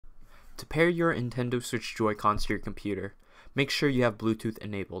pair your Nintendo Switch Joy-Cons to your computer, make sure you have Bluetooth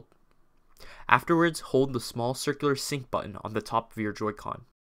enabled. Afterwards, hold the small circular sync button on the top of your Joy-Con.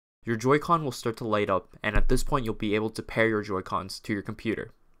 Your Joy-Con will start to light up, and at this point you'll be able to pair your Joy-Cons to your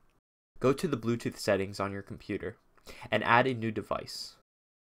computer. Go to the Bluetooth settings on your computer, and add a new device.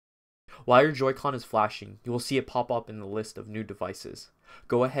 While your Joy-Con is flashing, you will see it pop up in the list of new devices.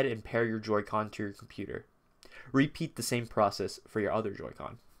 Go ahead and pair your Joy-Con to your computer. Repeat the same process for your other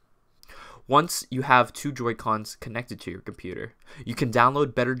Joy-Con. Once you have two Joy-Cons connected to your computer, you can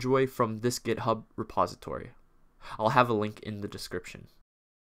download BetterJoy from this GitHub repository. I'll have a link in the description.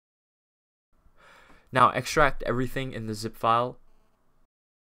 Now extract everything in the zip file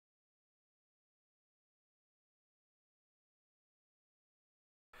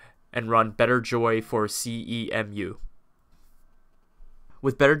and run BetterJoy for CEMU.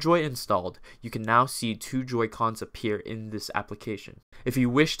 With BetterJoy installed, you can now see two Joy-Cons appear in this application. If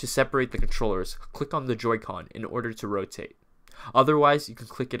you wish to separate the controllers, click on the Joy-Con in order to rotate. Otherwise, you can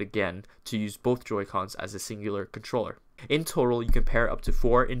click it again to use both Joy-Cons as a singular controller. In total, you can pair up to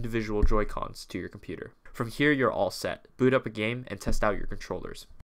 4 individual Joy-Cons to your computer. From here, you're all set. Boot up a game and test out your controllers.